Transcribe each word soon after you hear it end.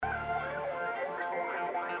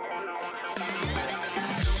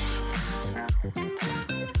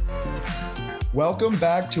Welcome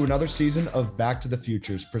back to another season of Back to the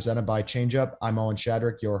Futures presented by ChangeUp. I'm Owen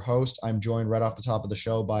Shadrick, your host. I'm joined right off the top of the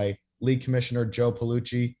show by League Commissioner Joe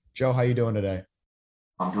Palucci. Joe, how you doing today?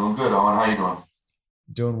 I'm doing good, Owen. How you doing?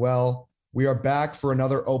 Doing well. We are back for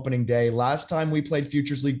another opening day. Last time we played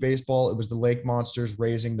Futures League baseball, it was the Lake Monsters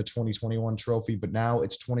raising the 2021 trophy, but now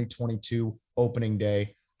it's 2022 opening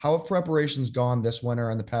day. How have preparations gone this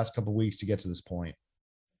winter and the past couple of weeks to get to this point?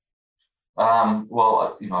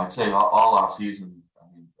 I'd say all off season,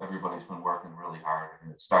 everybody's been working really hard,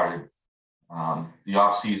 and it started. The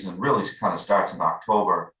off season really kind of starts in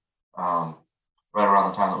October, right around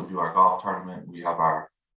the time that we do our golf tournament. We have our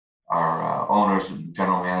owners and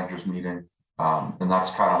general managers meeting, and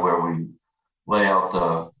that's kind of where we lay out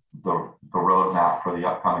the roadmap for the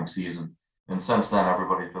upcoming season. And since then,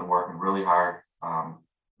 everybody's been working really hard,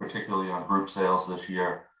 particularly on group sales this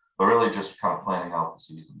year, but really just kind of planning out the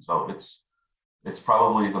season. So it's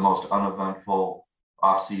probably the most uneventful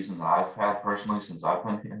off season that I've had personally since I've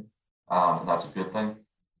been here, and that's a good thing.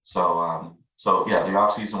 So the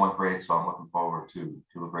off season went great. So I'm looking forward to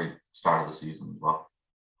a great start of the season as well.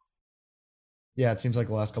 Yeah, it seems like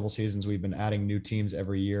the last couple of seasons we've been adding new teams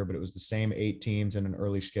every year, but it was the same 8 teams in an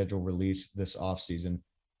early schedule release this offseason.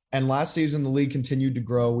 And last season, the league continued to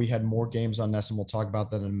grow. We had more games on NESN. We'll talk about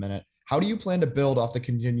that in a minute. How do you plan to build off the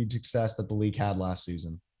continued success that the league had last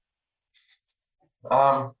season?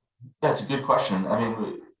 That's a good question.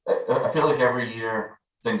 I feel like every year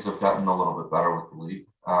things have gotten a little bit better with the league.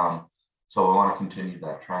 So I want to continue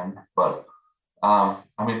that trend, but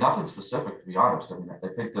nothing specific, to be honest. I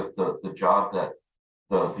think that the job that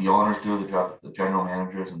the owners do, the job that the general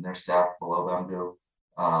managers and their staff below them do,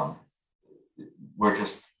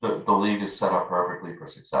 the league is set up perfectly for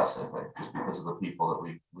success, I think, just because of the people that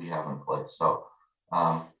we have in place. So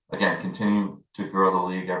again, continue to grow the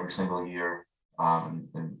league every single year. And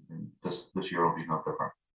this year will be no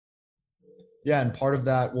different. Yeah, and part of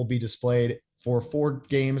that will be displayed for 4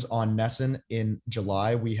 games on NESN in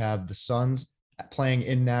July. We have the Suns playing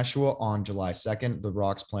in Nashua on July 2nd, the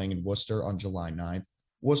Rocks playing in Worcester on July 9th,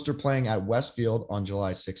 Worcester playing at Westfield on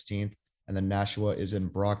July 16th, and then Nashua is in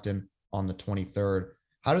Brockton on the 23rd.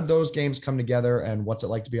 How did those games come together, and what's it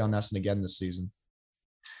like to be on NESN again this season?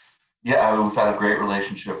 Yeah, we've had a great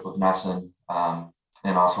relationship with NESN,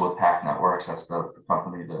 and also with PAC Networks. That's the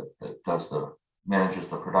company that manages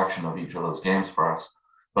the production of each of those games for us.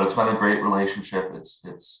 But it's been a great relationship.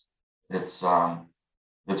 It's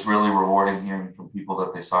really rewarding hearing from people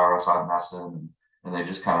that they saw us on NESN and they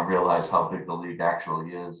just kind of realize how big the league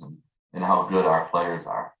actually is and how good our players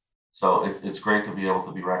are. So it's great to be able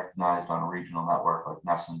to be recognized on a regional network like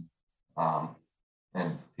NESN.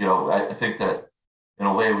 I think that in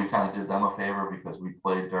a way we kind of did them a favor because we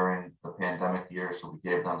played during the pandemic year, so we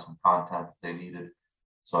gave them some content that they needed.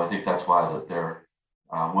 So I think that's why that they're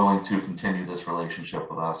willing to continue this relationship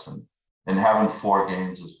with us, and having 4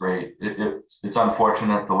 games is great. It's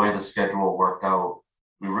unfortunate the way the schedule worked out.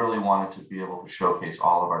 We really wanted to be able to showcase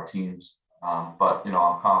all of our teams, but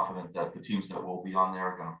I'm confident that the teams that will be on there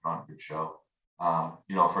are going to put on a good show.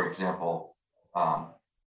 For example,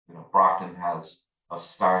 Brockton has a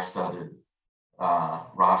star-studded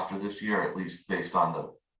roster this year, at least based on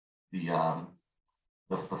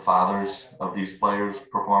the fathers of these players'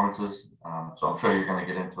 performances. So I'm sure you're going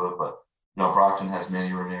to get into it, but Brockton has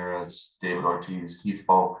Manny Ramirez, David Ortiz, Keith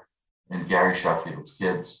Folk, and Gary Sheffield's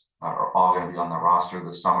kids are all going to be on the roster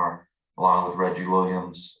this summer, along with Reggie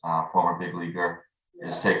Williams, former big leaguer,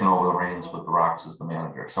 is taking over the reins with the Rocks as the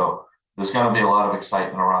manager. So there's going to be a lot of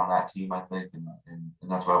excitement around that team, I think, and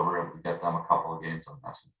that's why we're able to get them a couple of games on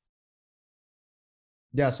NESN.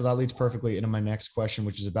 Yeah, so that leads perfectly into my next question,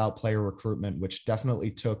 which is about player recruitment, which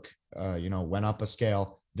definitely went up a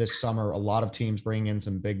scale this summer. A lot of teams bringing in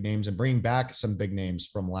some big names and bringing back some big names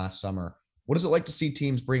from last summer. What is it like to see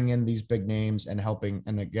teams bring in these big names and helping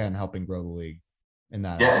grow the league in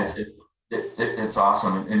that? Yeah, it's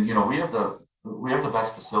awesome. And we have the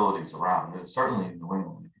best facilities around. It's certainly in New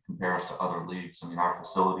England, if you compare us to other leagues. Our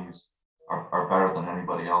facilities are better than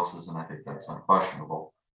anybody else's, and I think that's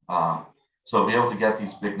unquestionable. So to be able to get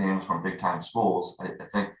these big names from big time schools, I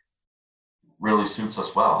think really suits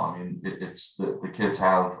us well. It's the kids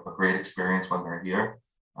have a great experience when they're here.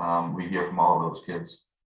 We hear from all of those kids,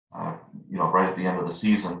 right at the end of the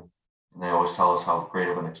season, and they always tell us how great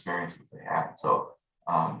of an experience that they had. So,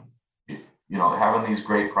 having these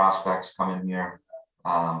great prospects come in here,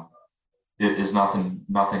 it is nothing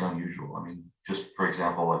unusual. Just for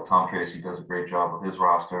example, like Tom Tracy does a great job with his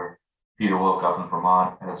roster. Peter Wilk up in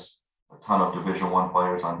Vermont has a ton of Division I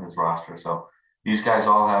players on his roster. So these guys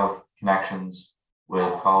all have connections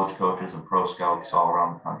with college coaches and pro scouts all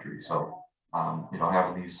around the country. So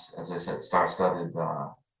Having these, as I said, star-studded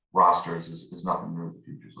rosters is nothing new to the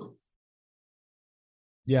Futures League.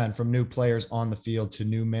 Yeah, and from new players on the field to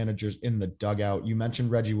new managers in the dugout. You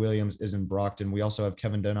mentioned Reggie Williams is in Brockton. We also have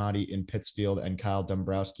Kevin Donati in Pittsfield and Kyle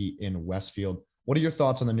Dombrowski in Westfield. What are your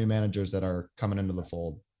thoughts on the new managers that are coming into the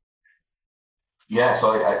fold? Yeah,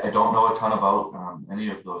 so I don't know a ton about any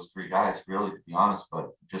of those three guys, really, to be honest,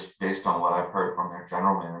 but just based on what I've heard from their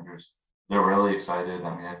general managers, they're really excited.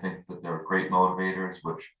 I mean, I think that they're great motivators,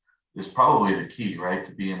 which is probably the key, right,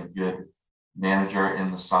 to being a good manager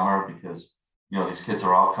in the summer, because these kids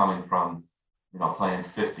are all coming from playing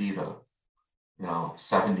 50 to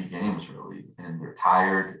 70 games really, and they're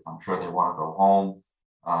tired. I'm sure they want to go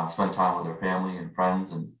home, spend time with their family and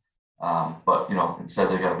friends, and but instead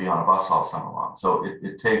they got to be on a bus all summer long. So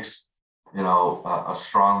it takes a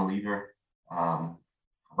strong leader,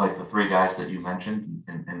 like the three guys that you mentioned,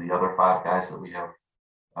 and the other five guys that we have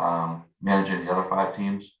managing the other five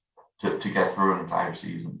teams to get through an entire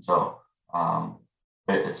season. So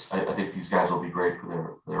I think these guys will be great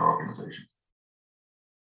for their organization.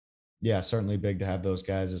 Yeah, certainly big to have those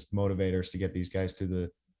guys as motivators to get these guys through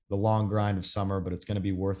the long grind of summer, but it's going to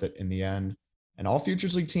be worth it in the end. And all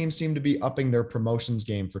Futures League teams seem to be upping their promotions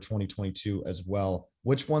game for 2022 as well.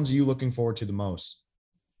 Which ones are you looking forward to the most?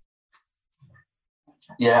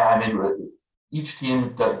 Yeah, I mean, each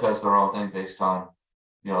team does their own thing based on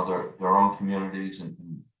their own communities and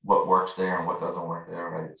what works there and what doesn't work there,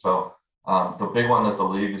 right? So the big one that the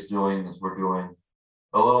league is doing is we're doing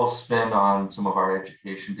a little spin on some of our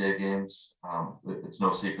Education Day games. It's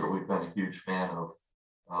no secret we've been a huge fan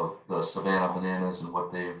of the Savannah Bananas and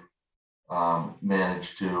what they've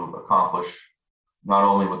managed to accomplish, not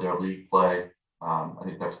only with their league play. I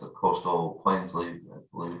think that's the Coastal Plains League, I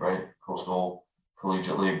believe, right? Coastal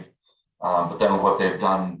Collegiate League. But then what they've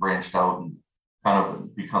done, branched out and kind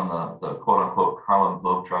of become the quote unquote Harlem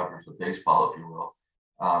Globetrotters of baseball, if you will,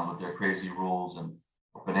 with their crazy rules and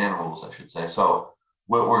banana rules, I should say. So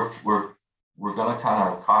we're going to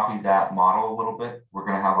kind of copy that model a little bit. We're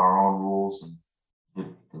going to have our own rules,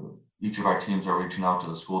 and each of our teams are reaching out to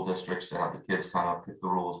the school districts to have the kids kind of pick the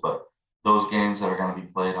rules. But those games that are going to be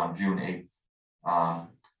played on June 8th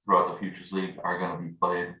throughout the Futures League are going to be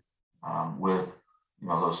played with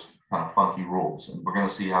those kind of funky rules, and we're going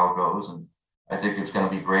to see how it goes. And I think it's going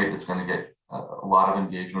to be great. It's going to get a lot of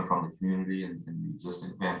engagement from the community and the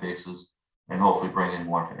existing fan bases, and hopefully bring in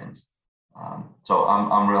more fans. So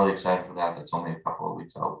I'm really excited for that. That's only a couple of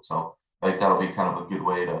weeks out. So I think that'll be kind of a good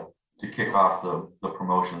way to kick off the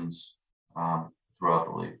promotions throughout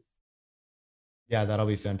the league. Yeah, that'll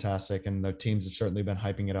be fantastic. And the teams have certainly been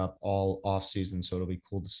hyping it up all off season. So it'll be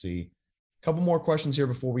cool to see. A couple more questions here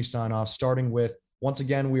before we sign off, starting with, once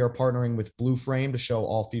again, we are partnering with Blue Frame to show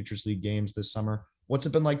all Futures League games this summer. What's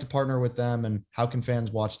it been like to partner with them, and how can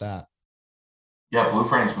fans watch that? Yeah, Blue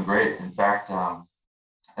Frame's been great. In fact,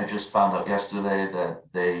 I just found out yesterday that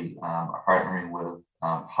they are partnering with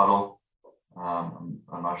Huddle. I'm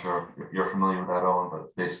not sure if you're familiar with that, Owen, but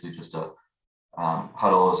it's basically just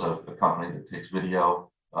Huddle is a company that takes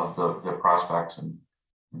video of their prospects and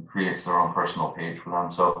creates their own personal page for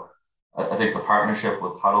them. So I think the partnership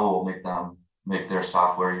with Huddle will make their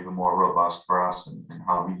software even more robust for us and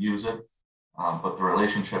how we use it. But the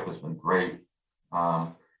relationship has been great.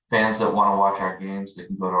 Fans that want to watch our games, they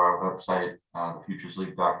can go to our website,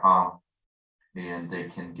 thefuturesleague.com, and they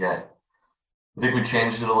can get, I think we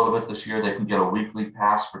changed it a little bit this year. They can get a weekly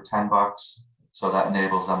pass for $10. So that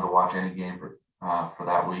enables them to watch any game for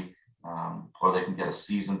that week. Or they can get a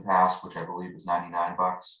season pass, which I believe is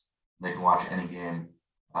 $99. They can watch any game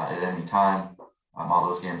at any time. All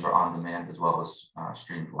those games are on demand as well as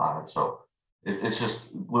streamed live. So it's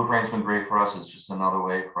just, Blue Frame's been great for us. It's just another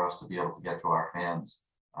way for us to be able to get to our fans.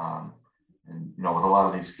 And with a lot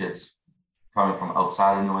of these kids coming from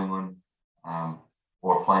outside of New England,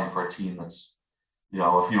 or playing for a team that's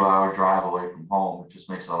a few hour drive away from home, it just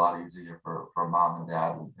makes it a lot easier for mom and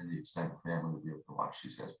dad and the extended family to be able to watch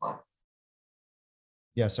these guys play.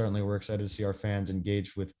 Yeah, certainly. We're excited to see our fans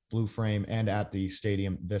engaged with Blue Frame and at the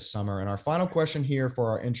stadium this summer. And our final question here for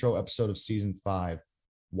our intro episode of season 5: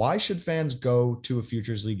 why should fans go to a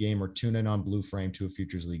Futures League game or tune in on Blue Frame to a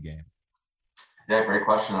Futures League game? Yeah, great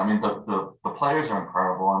question. I mean, the players are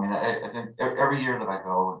incredible. I mean, I think every year that I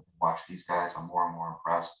go and watch these guys, I'm more and more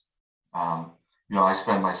impressed. I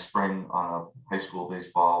spend my spring on a high school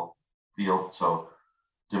baseball field, so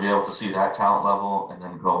to be able to see that talent level and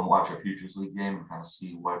then go and watch a Futures League game and kind of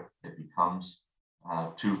see what it becomes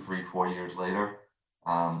 2, 3, 4 years later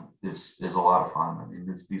is a lot of fun. I mean,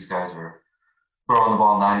 these guys are throwing the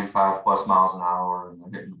ball 95 plus miles an hour and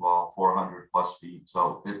they're hitting the ball 400 plus feet.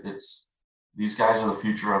 So it's these guys are the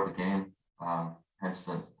future of the game. Hence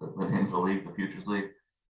the name of the league, the Futures League.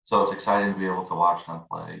 So it's exciting to be able to watch them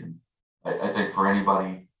play. And I think for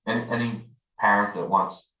anybody, any parent that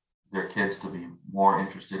wants their kids to be more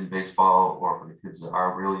interested in baseball, or for the kids that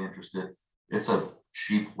are really interested, it's a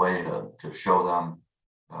cheap way to show them,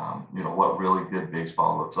 what really good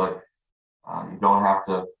baseball looks like. You don't have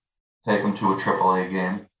to take them to a AAA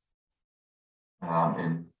game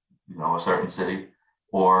in a certain city,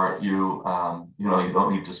 or you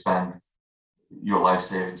don't need to spend your life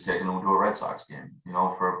savings taking them to a Red Sox game.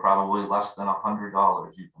 For probably less than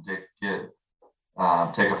 $100, you can take a kid,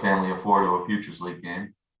 take a family of 4 to a Futures League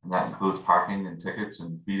game, and that includes parking and tickets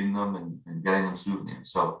and feeding them and getting them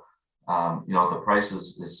souvenirs. So, the price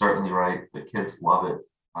is certainly right. The kids love it.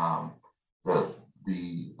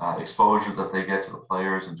 The exposure that they get to the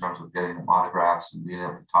players in terms of getting them autographs and being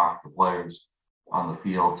able to talk to the players on the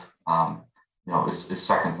field, is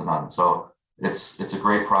second to none. So it's a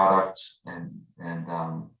great product, and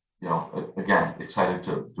again, excited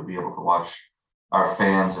to be able to watch our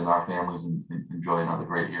fans and our families and enjoy another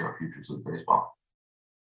great year of Futures League baseball.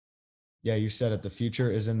 Yeah, you said it. The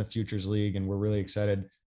future is in the Futures League, and we're really excited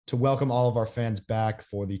to welcome all of our fans back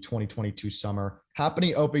for the 2022 summer.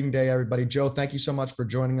 Happy opening day, everybody. Joe, thank you so much for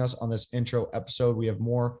joining us on this intro episode. We have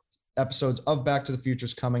more episodes of Back to the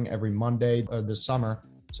Futures coming every Monday this summer,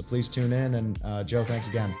 so please tune in. And Joe, thanks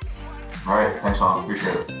again. All right, thanks all.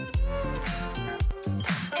 Appreciate it.